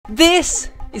This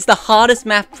is the hardest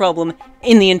math problem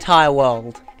in the entire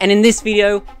world. And in this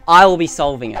video, I will be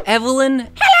solving it. Evelyn,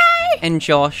 hello, and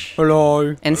Josh,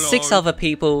 hello, and 6 other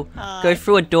people go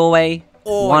through a doorway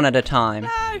one at a time.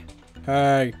 Hello.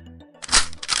 Hey.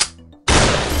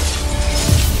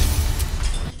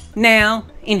 Now,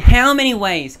 in how many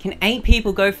ways can 8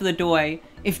 people go through the doorway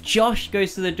if Josh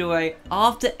goes through the doorway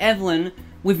after Evelyn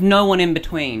with no one in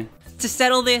between? To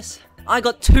settle this, I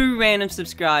got 2 random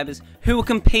subscribers who will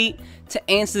compete to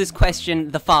answer this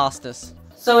question the fastest.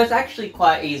 So it's actually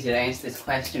quite easy to answer this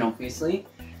question, obviously.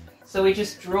 So we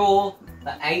just draw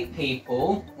the 8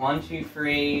 people. 1, 2,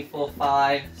 3, 4,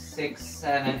 5, 6,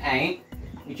 7, 8.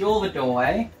 We draw the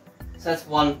doorway. So that's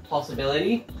one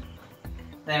possibility.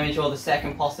 Then we draw the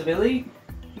second possibility.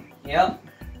 Yep.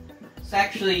 So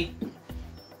actually,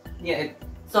 yeah,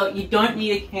 so you don't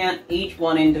need to count each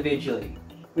one individually.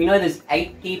 We know there's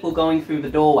 8 people going through the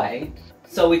doorway,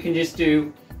 so we can just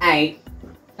do 8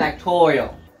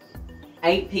 factorial.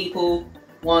 8 people,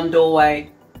 1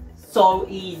 doorway. So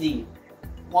easy.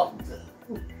 What the...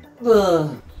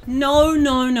 Ugh. No.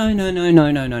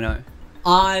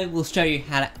 I will show you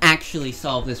how to actually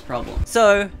solve this problem.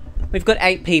 So, we've got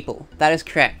 8 people. That is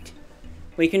correct.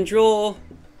 We can draw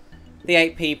the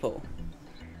 8 people.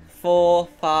 4,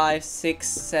 5, 6,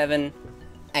 7,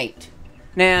 8.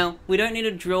 Now, we don't need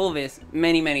to draw this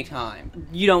many times.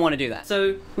 You don't want to do that.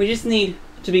 So, we just need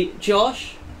to be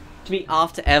Josh to be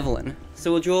after Evelyn.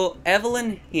 So we'll draw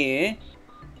Evelyn here,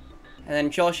 and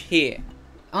then Josh here.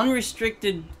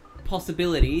 Unrestricted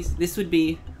possibilities, this would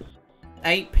be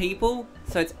 8 people,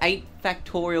 so it's 8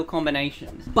 factorial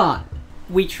combinations. But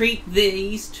we treat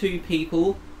these 2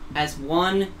 people as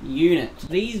 1 unit.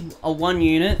 These are 1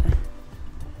 unit,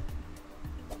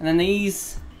 and then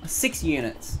these are 6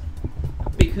 units.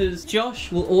 Because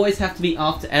Josh will always have to be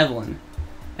after Evelyn.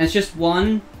 And it's just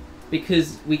 1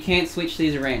 because we can't switch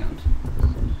these around.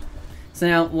 So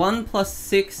now 1 plus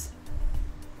 6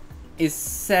 is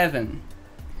 7.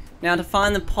 Now to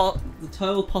find the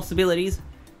total possibilities,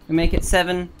 we make it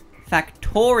 7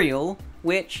 factorial,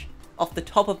 which off the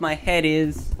top of my head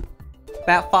is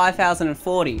about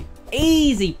 5040.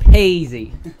 Easy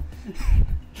peasy.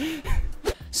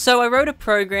 So I wrote a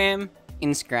program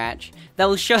in Scratch that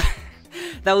will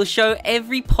show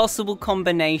every possible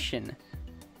combination.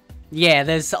 Yeah,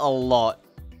 there's a lot.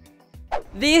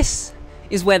 This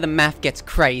is where the math gets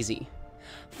crazy.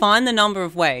 Find the number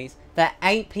of ways that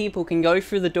 8 people can go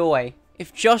through the doorway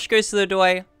if Josh goes through the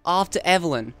doorway after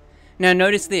Evelyn. Now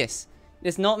notice this. It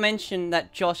does not mention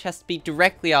that Josh has to be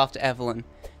directly after Evelyn.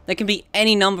 There can be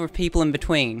any number of people in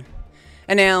between.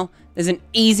 And now, there's an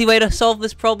easy way to solve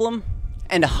this problem,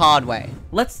 and a hard way.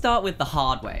 Let's start with the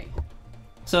hard way.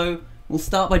 So, we'll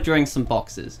start by drawing some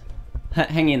boxes.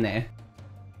 Hang in there.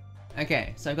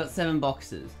 Okay, so I've got 7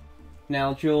 boxes. Now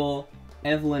I'll draw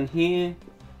Evelyn here,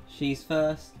 she's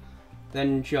first,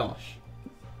 then Josh.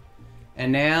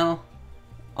 And now,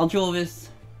 I'll draw this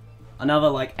another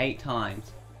like 8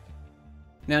 times.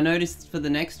 Now notice for the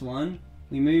next one,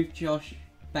 we move Josh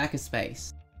back a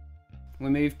space. We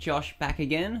move Josh back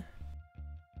again,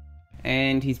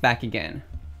 and he's back again.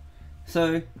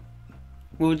 So,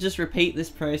 we'll just repeat this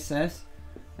process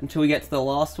until we get to the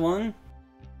last one.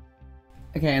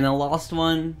 Okay, and the last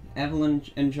one, Evelyn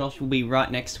and Josh will be right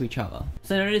next to each other.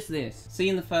 So notice this. See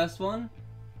in the first one,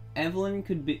 Evelyn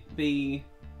could be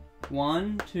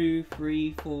 1, 2,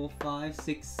 3, 4, 5,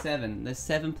 6, 7. There's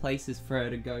 7 places for her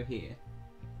to go here.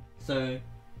 So,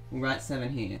 we'll write 7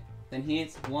 here. Then here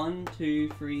it's 1, 2,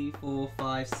 3, 4,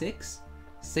 5, 6.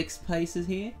 6 places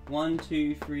here. 1,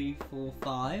 2, 3, 4,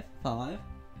 5. 5.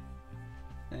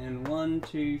 And 1,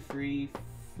 2, 3,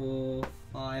 4,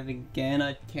 5 again.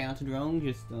 I counted wrong,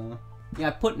 yeah,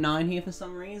 I put 9 here for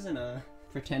some reason,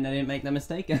 pretend I didn't make that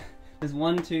mistake. There's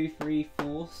 1, 2, 3,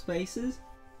 4 spaces.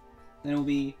 Then it'll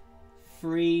be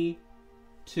 3,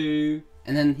 2,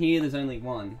 and then here there's only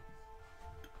 1.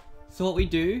 So what we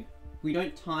do, we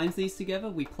don't times these together,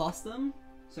 we plus them.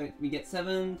 So we get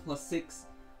 7 plus 6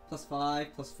 plus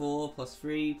 5 plus 4 plus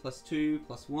 3 plus 2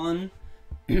 plus 1,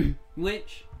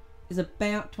 which is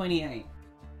about 28.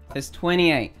 There's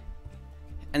 28.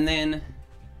 And then,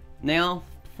 now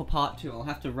for part 2, I'll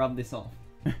have to rub this off.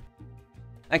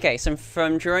 Okay, so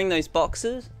from drawing those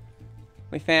boxes,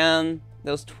 we found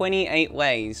there was 28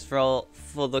 ways for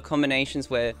the combinations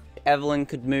where Evelyn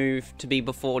could move to be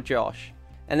before Josh.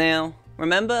 And now,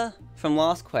 remember from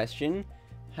last question,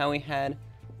 how we had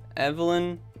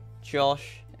Evelyn,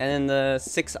 Josh, and then the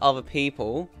 6 other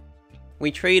people.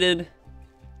 We treated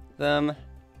them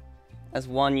as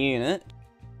 1 unit.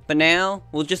 But now,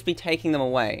 we'll just be taking them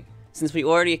away, since we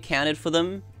already accounted for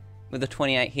them with the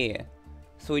 28 here.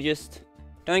 So we just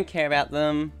don't care about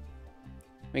them.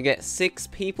 We get 6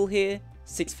 people here,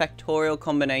 6 factorial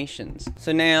combinations.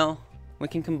 So now we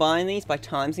can combine these by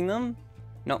timesing them,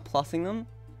 not plussing them.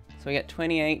 So we get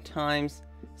 28 times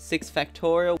 6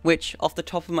 factorial, which off the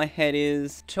top of my head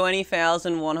is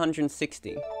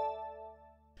 20,160.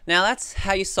 Now that's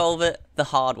how you solve it the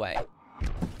hard way.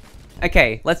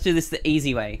 Okay, let's do this the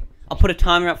easy way. I'll put a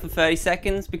timer up for 30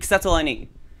 seconds because that's all I need.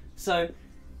 So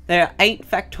there are 8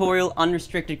 factorial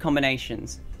unrestricted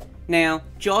combinations. Now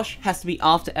Josh has to be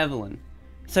after Evelyn.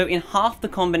 So in half the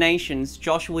combinations,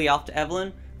 Josh will be after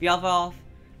Evelyn. The other half,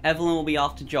 Evelyn will be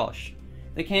after Josh.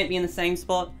 They can't be in the same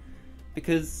spot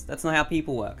because that's not how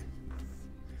people work.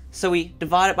 So we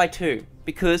divide it by 2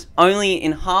 because only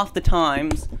in half the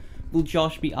times will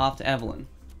Josh be after Evelyn.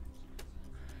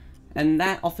 And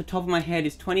that off the top of my head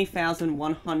is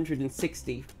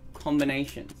 20,160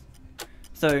 combinations.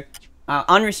 So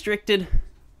unrestricted,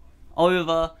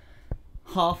 over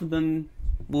half of them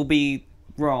will be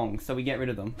wrong, so we get rid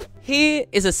of them. Here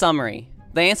is a summary.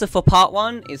 The answer for part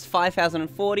 1 is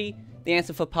 5,040. The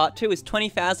answer for part 2 is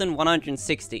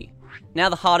 20,160. Now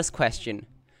the hardest question.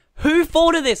 Who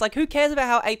thought of this? Like, who cares about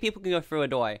how 8 people can go through a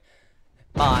door?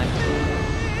 Bye.